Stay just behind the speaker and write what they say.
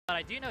But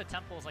I do know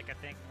Temple's like a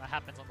thing that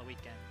happens on the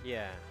weekend.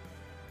 Yeah.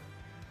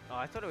 Oh,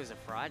 I thought it was a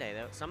Friday.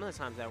 Some of the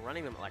times they were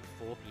running them at like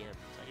 4 p.m.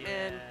 It's like,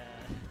 man,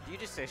 do you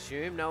just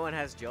assume no one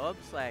has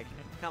jobs? Like,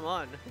 come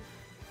on.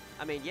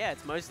 I mean, yeah,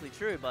 it's mostly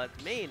true, but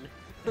mean.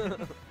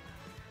 I'm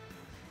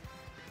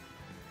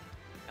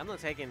not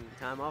taking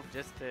time off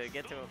just to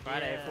get to a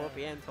Friday at 4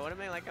 p.m.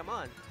 tournament. Like, come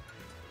on.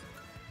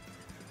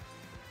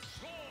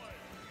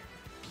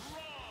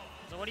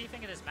 So what do you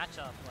think of this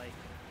matchup? Like,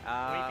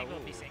 what do you think we'll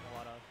be seeing a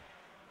lot of?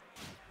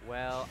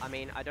 Well, I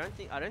mean, I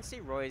don't see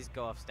Roy's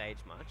go off stage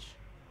much,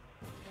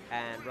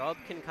 and Rob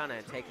can kind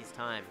of take his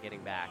time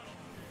getting back.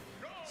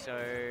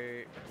 So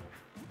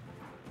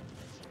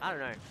I don't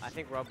know. I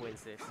think Rob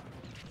wins this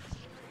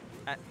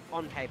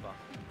on paper.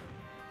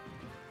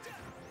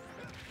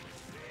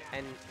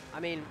 And I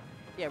mean,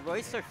 yeah,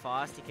 Roy's so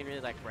fast he can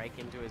really like break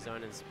into his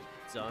own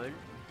zone.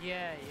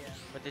 Yeah, yeah.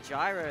 But the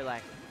gyro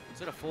like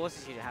sort of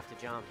forces you to have to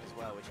jump as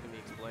well, which can be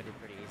exploited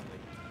pretty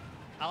easily.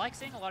 I like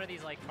seeing a lot of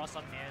these like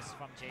cross-up airs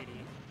from JD,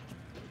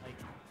 like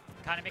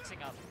kind of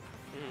mixing up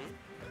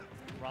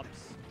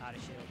Rob's out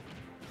of shield.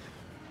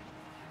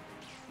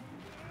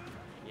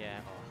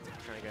 Yeah,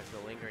 trying to go for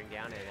the lingering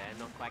down air there,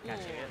 not quite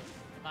catching it.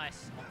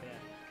 Nice, up there,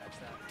 catch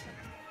that.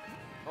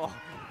 Oh,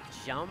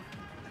 jump,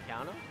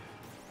 counter.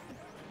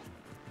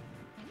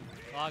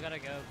 Well, I gotta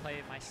go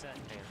play my set,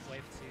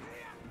 wave 2.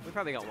 We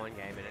probably got one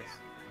game in us.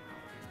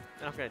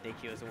 They're not going to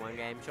DQ us in one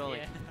game, surely.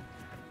 Yeah.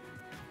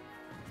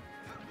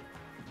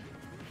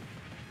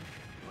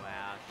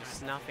 Wow, just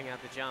snuffing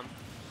out the jump.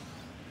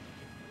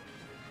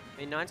 I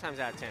mean, 9 times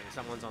out of 10, if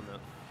someone's on the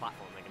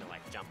platform, they're going to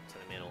like jump to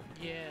the middle.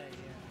 Yeah, yeah.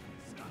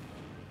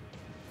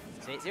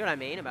 See what I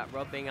mean about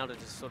Rob being able to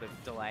just sort of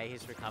delay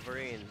his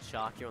recovery and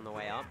shark you on the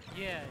way up?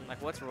 Yeah. Like,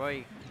 what's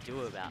Roy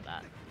do about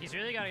that? He's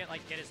really got to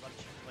get his ledge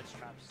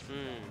traps.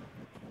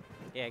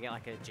 Yeah, get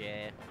like a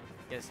J,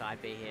 get a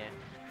side B here.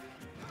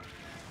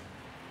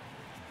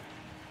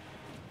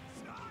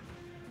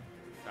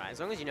 Right,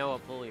 as long as you know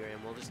what pool you're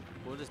in,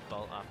 we'll just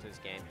bolt after this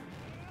game.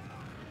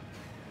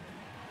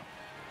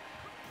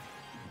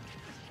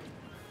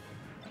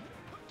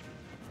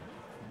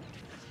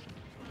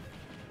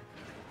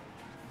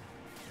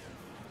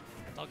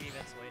 Doggy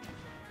event's waiting.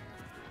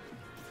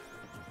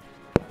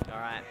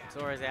 Alright,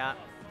 Zora's out.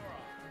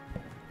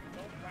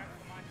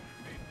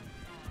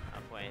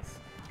 Upways.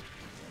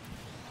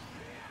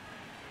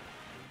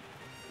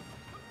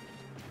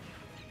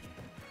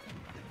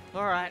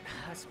 Alright,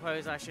 I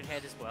suppose I should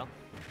head as well.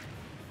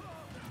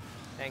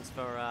 Thanks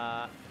for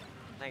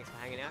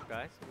hanging out,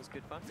 guys. It was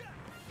good fun.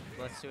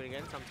 Let's do it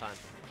again sometime.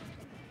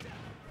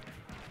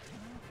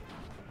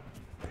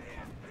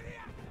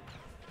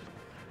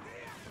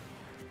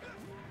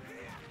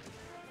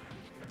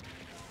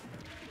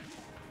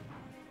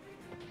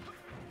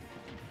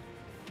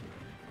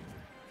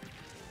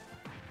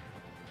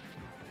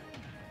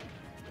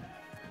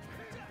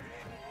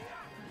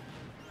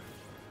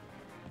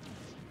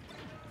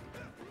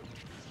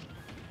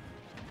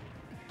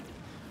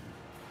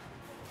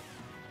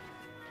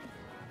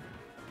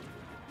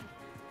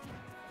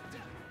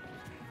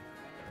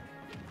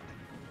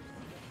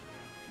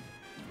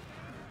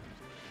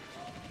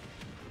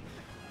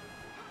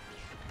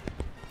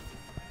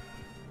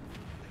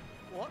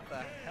 What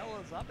the hell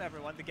is up,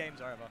 everyone? The game's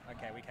over.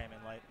 Okay, we came in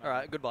late. All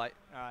right, goodbye.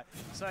 All right.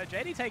 So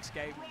JD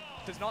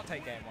does not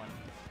take game 1.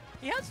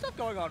 He had stuff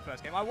going on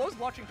first game. I was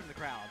watching from the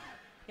crowd.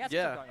 He had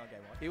stuff going on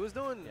game 1. He was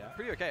doing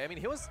pretty okay. I mean,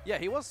 he was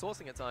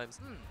sourcing at times.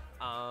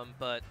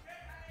 But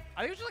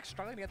I think he was just like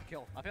struggling to get the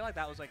kill. I feel like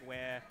that was like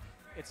where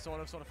it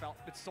sort of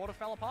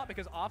fell apart,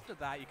 because after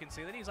that you can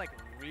see that he's like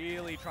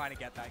really trying to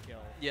get that kill.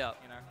 Yeah.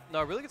 You know.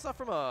 No, really good stuff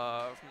from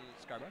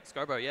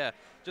Scobo, yeah.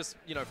 Just,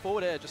 you know,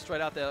 forward air, just straight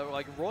out there.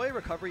 Like, Roy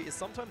recovery is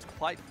sometimes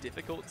quite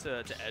difficult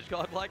to edge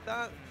guard like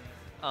that.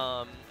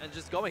 And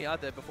just going out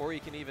there before he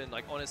can even,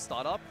 like, on his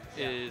startup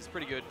is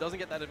pretty good. Doesn't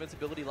get that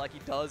invincibility like he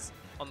does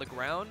on the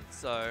ground,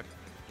 so...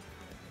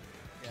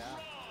 Yeah.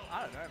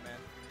 I don't know, man.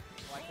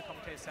 Like the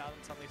commentators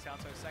suddenly sound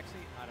so sexy.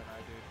 I don't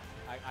know, dude.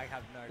 I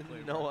have no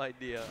clue. No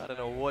idea. I don't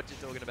know what you're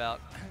talking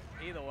about.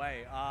 Either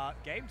way,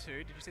 game 2,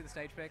 did you see the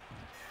stage pick?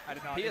 I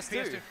did not.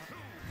 PS2.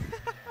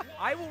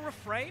 I will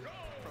refrain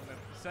from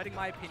asserting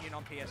my opinion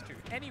on PS2.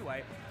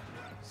 Anyway,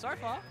 so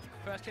far,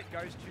 first hit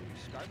goes to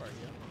Scobo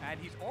here, and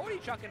he's already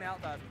chucking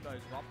out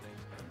those Rob things.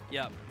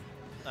 Yeah.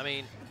 I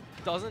mean,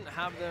 doesn't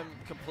have them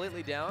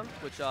completely down,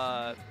 which,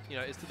 you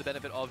know, is to the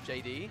benefit of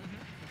JD.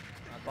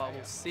 But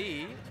we'll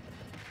see.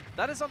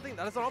 That is an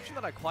option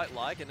that I quite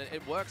like, and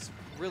it works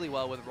really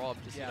well with Rob.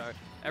 Just, you know,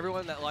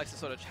 everyone that likes to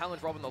sort of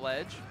challenge Rob on the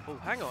ledge. Oh,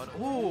 hang on.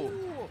 Ooh.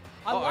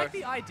 I like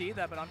the idea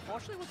there, but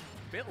unfortunately it was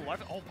a bit low.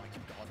 Oh my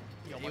god.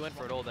 He went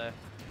for it all there.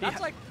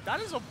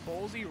 That is a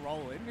ballsy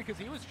roll in, because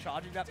he was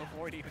charging that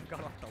before it even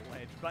got off the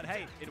ledge. But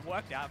hey, it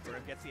worked out for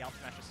him. Gets the up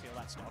smash to steal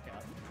that stock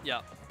out.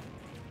 Yeah.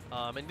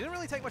 And didn't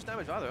really take much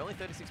damage either, only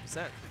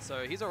 36%.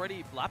 So he's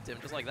already lapped him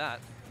just like that.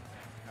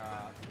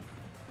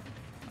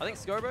 I think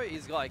Scobo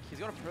is like, he's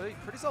got a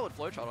pretty solid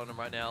flowchart on him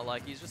right now.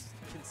 Like, he's just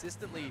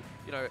consistently,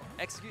 you know,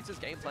 executes his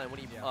game plan when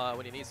he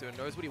needs to and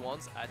knows what he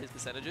wants at his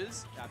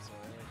percentages.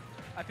 Absolutely.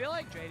 I feel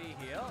like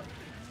JD here,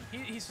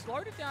 he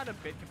slowed it down a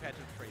bit compared to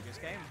the previous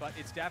game, but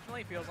it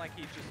definitely feels like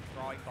he's just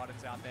throwing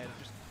buttons out there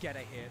to just get a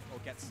hit or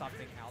get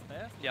something out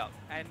there. Yeah.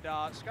 And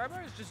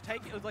Scobo is just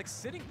like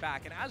sitting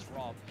back, and as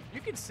Rob,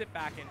 you can sit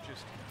back and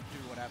just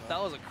do whatever.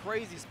 That was a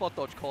crazy spot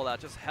dodge call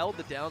out. Just held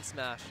the down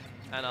smash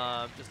and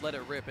just let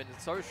it rip. And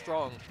it's so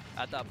strong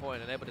at that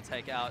point and able to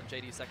take out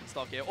JD's second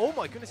stock here. Oh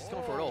my goodness, he's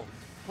going for it all.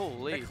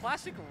 Holy. The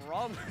classic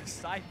Rob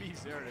side B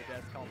 0 to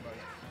death combo.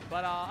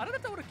 But I don't know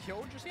if that would have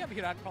killed just yet,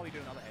 because I'd probably do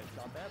another edge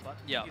guard there, but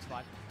yeah, he's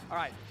fine. All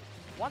right,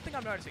 one thing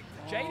I'm noticing,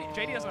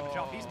 JD doesn't have a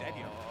jump, he's dead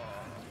here.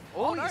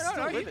 Oh, no, he's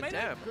still he living, made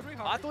damn. Good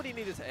I thought he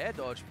needed to air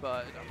dodge,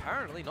 but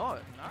apparently not.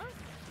 No?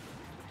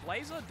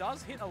 Blazer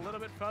does hit a little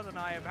bit further than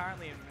I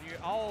apparently knew.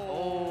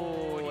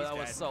 Oh, that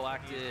was dead. so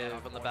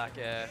active on the back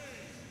air.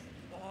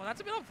 Oh,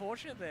 that's a bit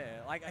unfortunate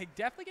there. Like, he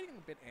definitely getting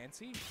a bit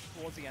antsy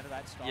towards the end of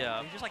that stock.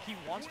 Yeah. He's just like, he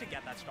wants to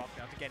get that stock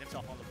down to get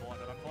himself on the board,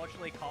 but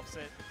unfortunately cops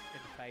it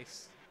in the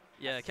face.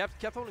 Yeah,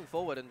 kept holding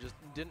forward and just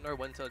didn't know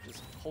when to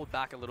just hold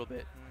back a little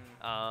bit.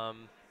 Yeah.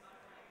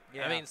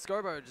 I mean,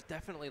 Scobo just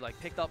definitely like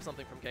picked up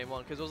something from game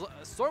 1 because it was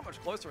so much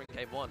closer in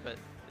game 1, but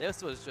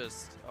this was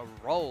just a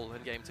roll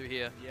in game 2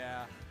 here.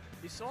 Yeah.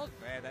 You saw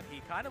there that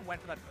he kind of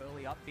went for that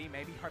early up B,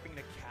 maybe hoping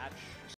to catch